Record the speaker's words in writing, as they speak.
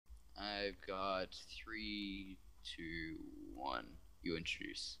got 3, 2, 1. You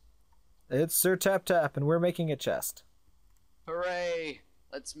introduce. It's Sir Tap Tap, and we're making a chest. Hooray!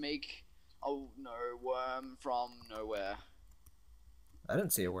 Let's make a worm from nowhere. I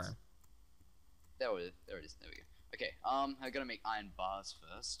didn't see a worm. There it is. There we go. Okay, I gotta make iron bars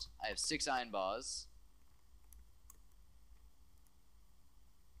first. I have 6 iron bars.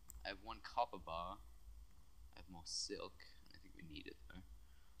 I have 1 copper bar. I have more silk. I think we need it though.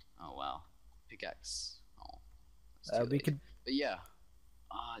 Oh wow, pickaxe. Oh, that's too late. But yeah,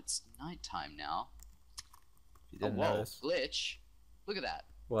 it's nighttime now. You didn't whoa, notice. glitch! Look at that.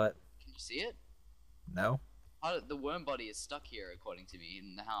 What? Can you see it? No. The worm body is stuck here, according to me,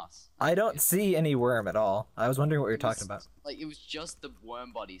 in the house. I don't see any worm at all. I was wondering what you're talking about. Like, it was just the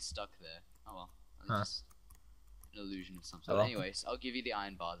worm body stuck there. Oh well. Just an illusion of some sort. Oh, well. Anyways, I'll give you the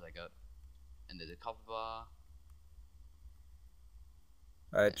iron bars I got. And there's a copper bar.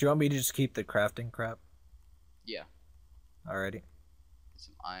 Alright, do you want me to just keep the crafting crap? Yeah. Alrighty.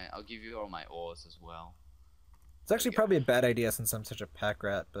 Some iron. I'll give you all my ores as well. It's actually probably a bad idea since I'm such a pack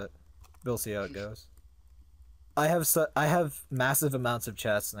rat, but we'll see how it goes. I have massive amounts of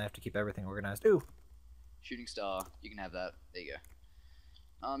chests, and I have to keep everything organized. Ooh! Shooting star. You can have that. There you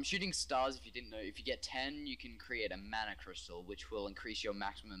go. Shooting stars, if you didn't know, if you get 10, you can create a mana crystal, which will increase your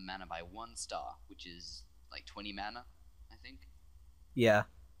maximum mana by 1 star, which is like 20 mana, I think. Yeah.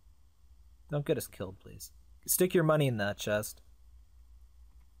 Don't get us killed, please. Stick your money in that chest.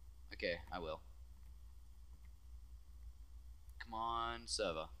 Okay, I will. Come on,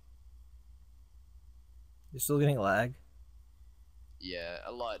 server. You're still getting lag? Yeah,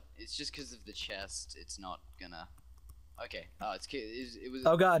 a lot. It's just because of the chest. It's not gonna. Okay. Oh, it was.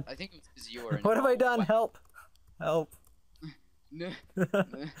 Oh God! I think it was because you were. What have I done? What? Help! Help! No.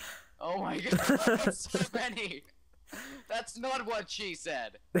 Oh my God! That's so many. That's not what she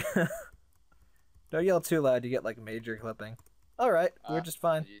said. Don't yell too loud. You get like major clipping. All right, we're just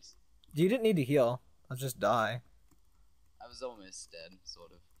fine. Geez. You didn't need to heal. I'll just die. I was almost dead,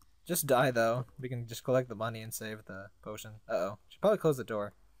 sort of. Just die though. We can just collect the money and save the potion. Uh-oh. Should probably close the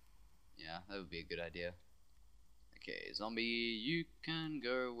door. Yeah, that would be a good idea. Okay, zombie, you can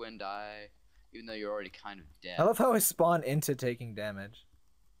go and die, even though you're already kind of dead. I love how I spawn into taking damage.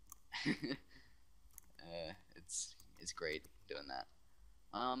 It's great doing that.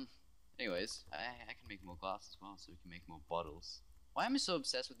 Anyways, I can make more glass as well, so we can make more bottles. Why am I so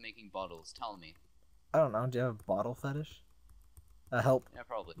obsessed with making bottles? Tell me. I don't know. Do you have a bottle fetish? Help. Yeah,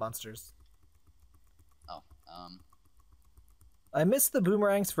 probably. Monsters. Oh, I missed the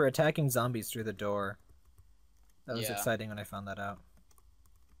boomerangs for attacking zombies through the door. That was Yeah. exciting when I found that out.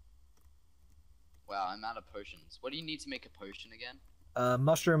 Wow, I'm out of potions. What do you need to make a potion again?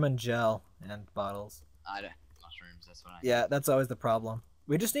 Mushroom and gel and bottles. Mushrooms, that's what I Yeah, need. that's always the problem.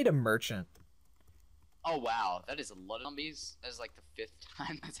 We just need a merchant. Oh wow, that is a lot of zombies. That is like the 5th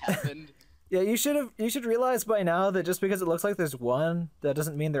time that's happened. Yeah, you should realize by now that just because it looks like there's one, that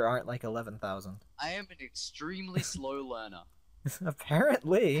doesn't mean there aren't like 11,000. I am an extremely slow learner.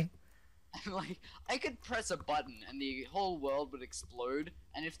 Apparently. Like, I could press a button and the whole world would explode,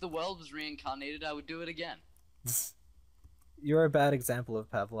 and if the world was reincarnated, I would do it again. You're a bad example of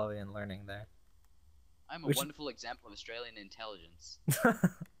Pavlovian learning there. I'm a wonderful example of Australian intelligence.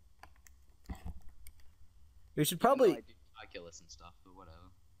 We should probably... I do calculus and stuff, but whatever.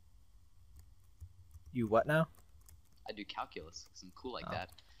 You what now? I do calculus, because I'm cool like that.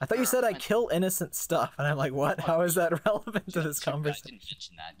 I thought you said I kill innocent stuff, and I'm like, what? How is that relevant to this conversation? I didn't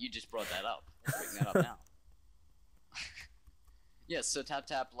mention that. You just brought that up. Let's bring that up now. Yes, so Tap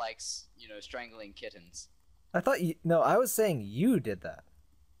Tap likes, strangling kittens. I thought you... No, I was saying you did that.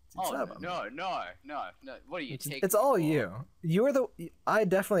 Oh, no. What are you taking? It's all you. You're the... I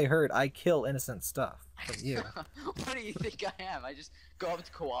definitely heard I kill innocent stuff from you. What do you think I am? I just go up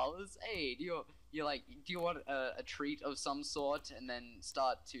to koalas. Hey, do you want a treat of some sort, and then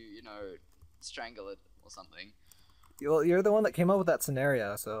start to, strangle it or something? Well, you're the one that came up with that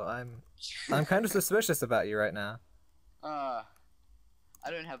scenario, so I'm kind of suspicious about you right now. I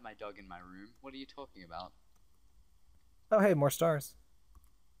don't have my dog in my room. What are you talking about? Oh, hey, more stars.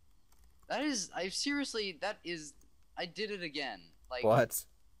 I did it again. Like, what?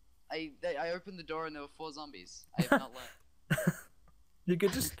 I opened the door and there were 4 zombies. I have not learned. You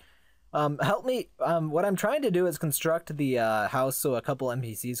could just help me. What I'm trying to do is construct the house so a couple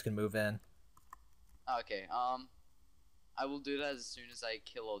NPCs can move in. Okay. I will do that as soon as I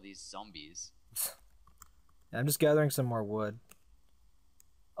kill all these zombies. I'm just gathering some more wood.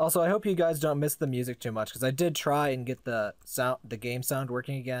 Also, I hope you guys don't miss the music too much, because I did try and get the game sound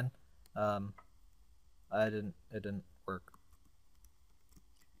working again. It didn't work.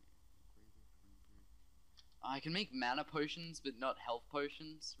 I can make mana potions, but not health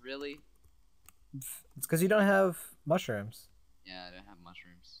potions, really. It's because you don't have mushrooms. Yeah, I don't have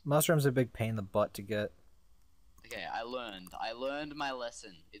mushrooms. Mushrooms are a big pain in the butt to get. Okay, I learned my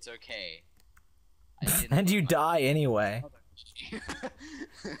lesson. It's okay. And you die anyway.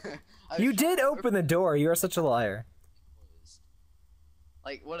 You did open the door. You are such a liar.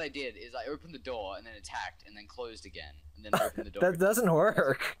 Like, what I did is I opened the door and then attacked and then closed again and then opened the door. That doesn't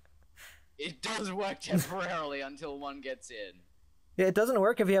work. It does work temporarily until one gets in. Yeah, it doesn't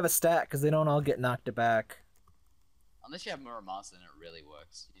work if you have a stack because they don't all get knocked back. Unless you have Muramasa, then it really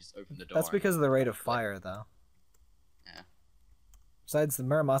works. You just open the door. That's because of the rate of fire, though. Yeah. Besides, the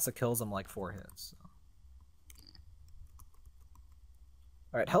Muramasa kills them like 4 hits. So.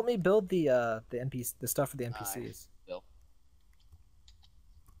 All right, help me build the stuff for the NPCs. Bill.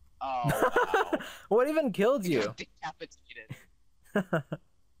 Oh, wow. What even killed you? Decapitated.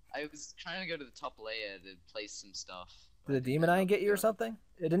 I was trying to go to the top layer to place some stuff. Did the demon eye get you or something?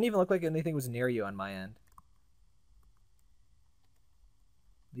 It didn't even look like anything was near you on my end.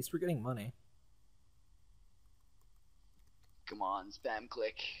 At least we're getting money. Come on, spam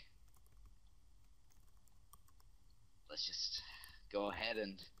click. Let's just go ahead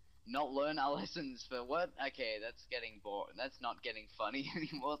and not learn our lessons for what? Okay, that's getting bored. That's not getting funny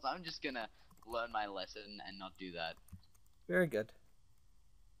anymore, so I'm just gonna learn my lesson and not do that. Very good.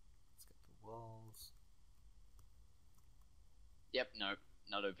 Let's get the walls. Yep, nope,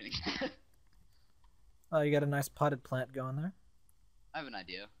 not opening. Oh, you got a nice potted plant going there? I have an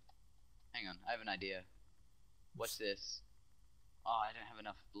idea. Hang on, I have an idea. What's this? Oh, I don't have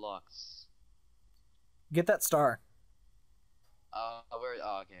enough blocks. Get that star. Where?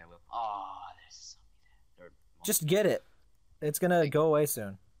 Oh, okay, I will. Oh, there's something there. Just get it. It's gonna go away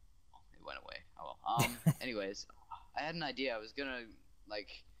soon. Oh, it went away. Oh well. Anyways, I had an idea. I was gonna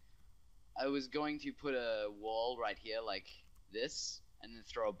to put a wall right here, like this, and then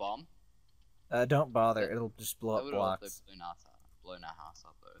throw a bomb. Don't bother. It'll just blow up blocks. Also blown our house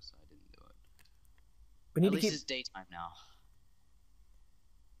up though, so I didn't do it. We need At to least keep. It's daytime now.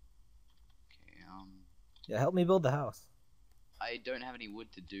 Okay. Yeah, help me build the house. I don't have any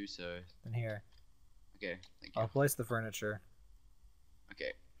wood to do so. In here. Okay, thank you. I'll place the furniture.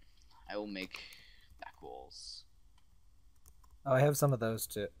 Okay, I will make back walls. Oh, I have some of those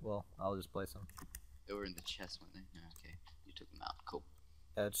too. Well, I'll just place them. They were in the chest, weren't they? No, okay, you took them out. Cool.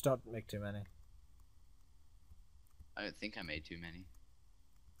 Yeah, just don't make too many. I don't think I made too many.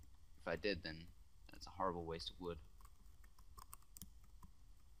 If I did, then that's a horrible waste of wood.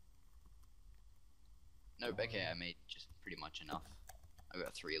 Nope, okay, I made just pretty much enough. I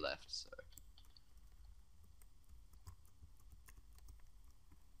got 3 left, so.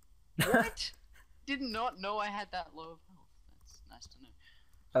 What? Did not know I had that low of health. That's nice to know.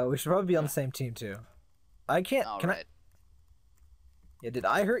 Oh, we should probably be on the same team too. I can't. All can right. Yeah, did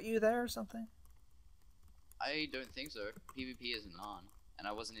I hurt you there or something? I don't think so. PvP isn't on, and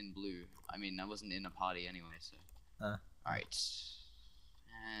I wasn't in blue. I mean, I wasn't in a party anyway, so. All right.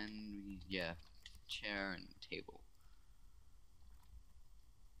 And yeah, chair and table.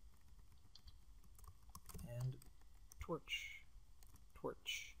 And torch.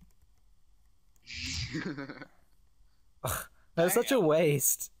 Ugh, that's such a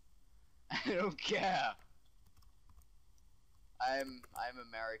waste. I don't care. I'm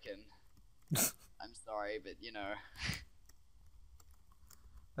American. I'm sorry, but you know.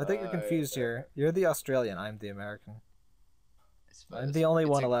 I think you're confused here. You're the Australian. I'm the American. I'm the it's only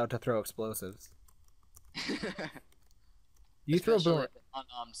one allowed to throw explosives. You throw boomerang.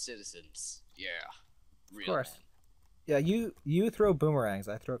 Unarmed citizens. Yeah. Of course. Man. Yeah, you throw boomerangs.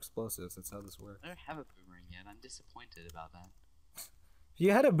 I throw explosives. That's how this works. I don't have a boomerang yet. I'm disappointed about that. If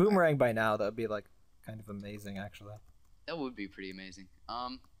you had a boomerang by now, that would be like kind of amazing, actually. That would be pretty amazing.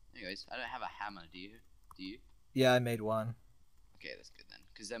 Anyways, I don't have a hammer. Do you? Do you? Yeah, I made one. Okay, that's good then.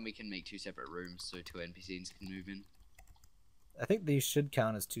 Because then we can make 2 separate rooms so 2 NPCs can move in. I think these should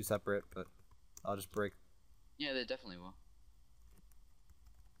count as 2 separate, but I'll just break. Yeah, they definitely will.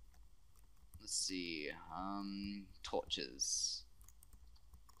 Let's see. Torches.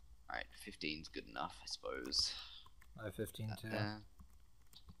 Alright, 15's good enough, I suppose. I have 15 too.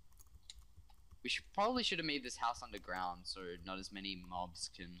 We probably should have made this house underground so not as many mobs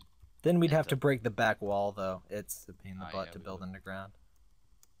can. Then we'd have to break the back wall, though. It's a pain in the butt to build underground.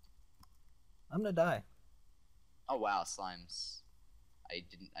 I'm gonna die. Oh wow, slimes! I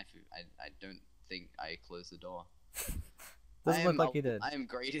don't think I closed the door. Doesn't look like you did. I am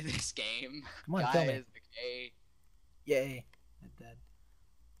great at this game. Come on, guys, kill me. Okay. Yay! I'm dead.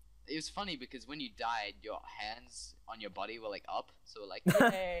 It was funny because when you died, your hands on your body were like up, so like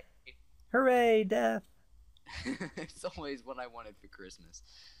yay! Hooray, death! It's always what I wanted for Christmas.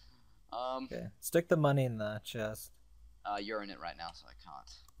 Okay, stick the money in the chest. You're in it right now, so I can't.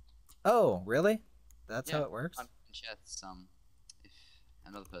 Oh, really? That's yeah, how it works? I'm in chests, if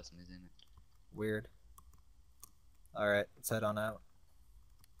another person is in it. Weird. Alright, let's head on out.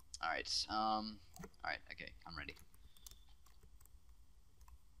 Alright, okay, I'm ready.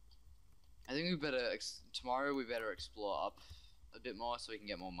 I think we better, tomorrow we better explore up a bit more so we can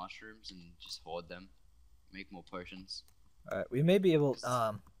get more mushrooms and just hoard them. Make more potions. Alright, we may be able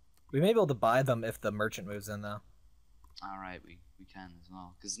to buy them if the merchant moves in though. Alright, we can as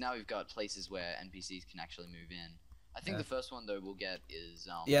well. Because now we've got places where NPCs can actually move in. I think the first one though we'll get is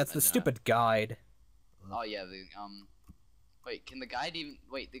yeah, it's the stupid guide. Oh yeah, wait, can the guide even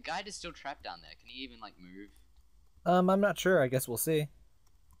the guide is still trapped down there. Can he even like move? I'm not sure, I guess we'll see.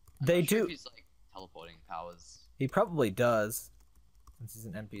 They do. If he's like teleporting powers. He probably does, since he's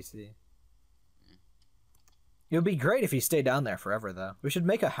an NPC. Yeah. It would be great if he stayed down there forever, though. We should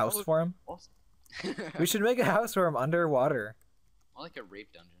make a house for him. Awesome. We should make a house for him underwater. More like a rape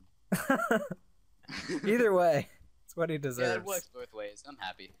dungeon. Either way, it's what he deserves. Yeah, it works both ways. I'm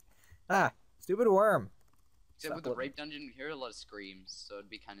happy. Ah, stupid worm. Except with the rape dungeon, we hear a lot of screams, so it'd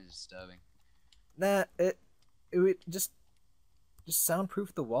be kind of disturbing. Nah, it would just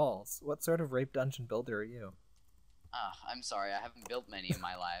soundproof the walls. What sort of rape dungeon builder are you? I'm sorry, I haven't built many in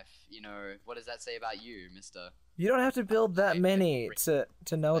my life. You know, what does that say about you, mister? You don't have to build that many to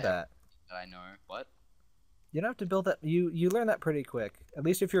know that. I know. What? You don't have to build that. You learn that pretty quick. At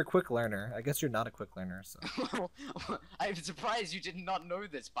least if you're a quick learner. I guess you're not a quick learner, so. I'm surprised you did not know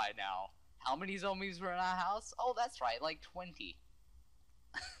this by now. How many zombies were in our house? Oh, that's right, like 20.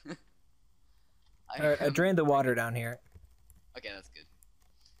 Alright, I drained the water down here. Okay, that's good.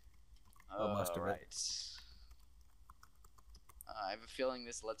 Most of it. I have a feeling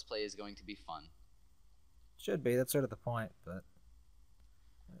this Let's Play is going to be fun. Should be, that's sort of the point, but...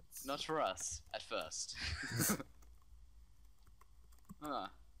 Not for us, at first.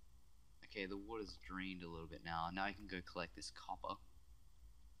 Okay, the water's drained a little bit now. Now I can go collect this copper.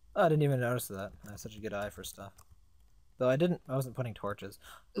 Oh, I didn't even notice that. I have such a good eye for stuff. Though I wasn't putting torches.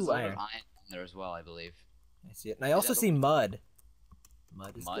 There's a lot of iron in there as well, I believe. I see it. And I also see mud.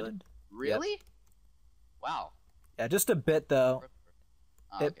 Mud is good. Really? Yep. Wow. Yeah, just a bit though.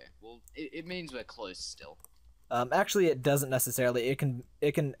 Oh, okay. Well, it means we're close still. Actually, it doesn't necessarily. It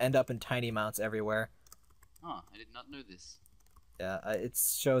can end up in tiny amounts everywhere. Oh, I did not know this. Yeah, it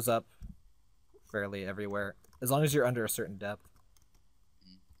shows up fairly everywhere as long as you're under a certain depth.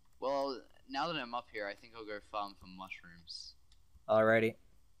 Well, now that I'm up here, I think I'll go farm for mushrooms. Alrighty.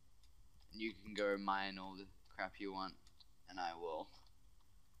 And you can go mine all the crap you want, and I will.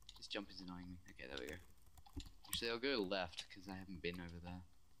 This jump is annoying me. Okay, there we go. Actually, I'll go left because I haven't been over there.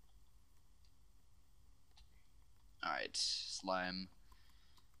 Alright, slime.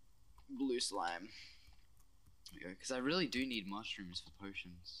 Blue slime. There we go, because I really do need mushrooms for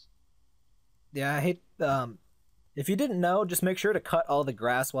potions. Yeah, I hate, if you didn't know, just make sure to cut all the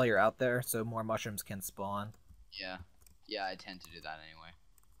grass while you're out there so more mushrooms can spawn. Yeah. Yeah, I tend to do that anyway.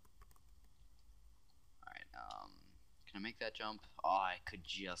 Alright, can I make that jump? Oh, I could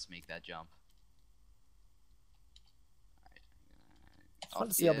just make that jump. Alright. It's fun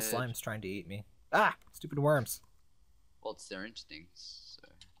to see how the slime's trying to eat me. Ah! Stupid worms. Well, it's their instincts, so...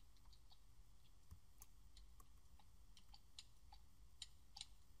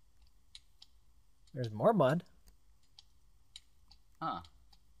 There's more mud. Huh.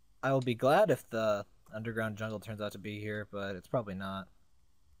 I will be glad if the underground jungle turns out to be here, but it's probably not.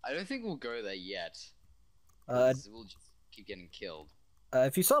 I don't think we'll go there yet. We'll just keep getting killed.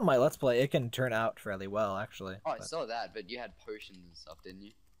 If you saw my Let's Play, it can turn out fairly well, actually. Oh, I saw that, but you had potions and stuff, didn't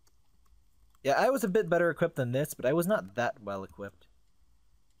you? Yeah, I was a bit better equipped than this, but I was not that well equipped.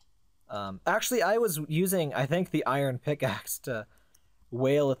 Actually, I was using, I think, the iron pickaxe to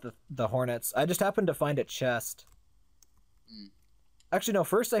wail at the hornets. I just happened to find a chest. Actually, no.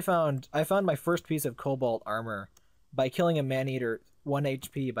 First, I found my first piece of cobalt armor by killing a man-eater 1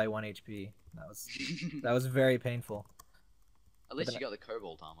 HP by 1 HP. That was very painful. At least you got the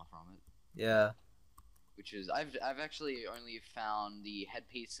cobalt armor from it. Yeah. Which is I've actually only found the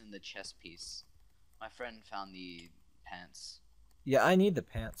headpiece and the chest piece. My friend found the pants. Yeah, I need the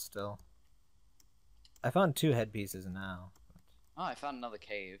pants still. I found 2 headpieces now. Oh, I found another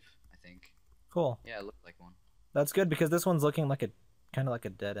cave, I think. Cool. Yeah, it looked like one. That's good because this one's looking like kind of like a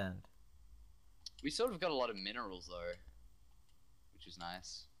dead end. We sort of got a lot of minerals though, which is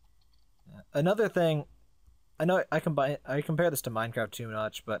nice. Yeah. Another thing, I know I compare this to Minecraft too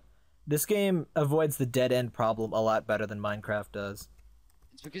much, but this game avoids the dead end problem a lot better than Minecraft does.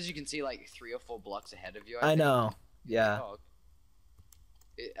 It's because you can see like 3 or 4 blocks ahead of you. I know. Yeah.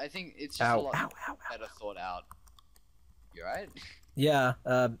 I think it's just a lot better thought out. You right? Yeah.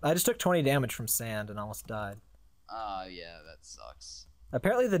 I just took 20 damage from sand and almost died. Yeah, that sucks.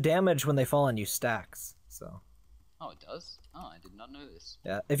 Apparently the damage when they fall on you stacks, so. Oh, it does? Oh, I did not know this.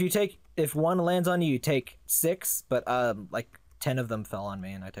 Yeah, if one lands on you, you take 6, but like 10 of them fell on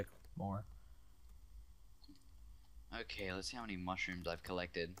me and I took more. Okay, let's see how many mushrooms I've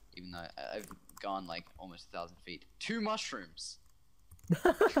collected, even though I've gone like almost 1,000 feet. 2 mushrooms!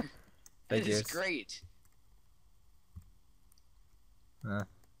 That is great! Well,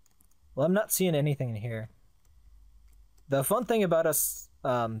 I'm not seeing anything in here. The fun thing about us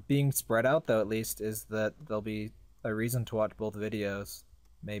being spread out, though, at least, is that there'll be a reason to watch both videos.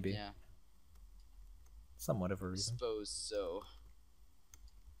 Maybe. Yeah. Somewhat of a reason. I suppose so.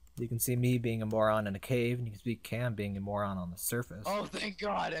 You can see me being a moron in a cave, and you can see Cam being a moron on the surface. Oh, thank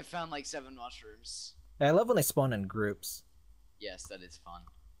God! I found like 7 mushrooms. Yeah, I love when they spawn in groups. Yes, that is fun.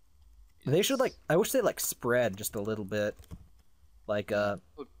 They should, like, I wish they, like, spread just a little bit. Like,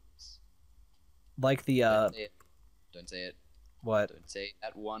 like the, Don't say it. What? Don't say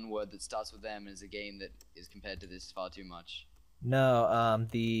that one word that starts with M is a game that is compared to this far too much. No,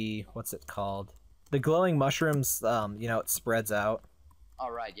 what's it called? The glowing mushrooms, you know, it spreads out. Oh,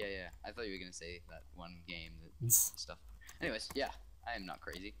 right, yeah. I thought you were gonna say that one game that stuff. Anyways, yeah, I am not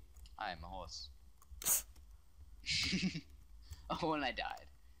crazy. I am a horse. Oh, and I died.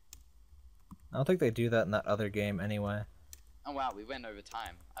 I don't think they do that in that other game anyway. Oh wow, we went over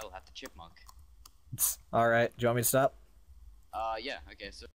time. I will have to chipmunk. Alright, do you want me to stop? Yeah, okay, so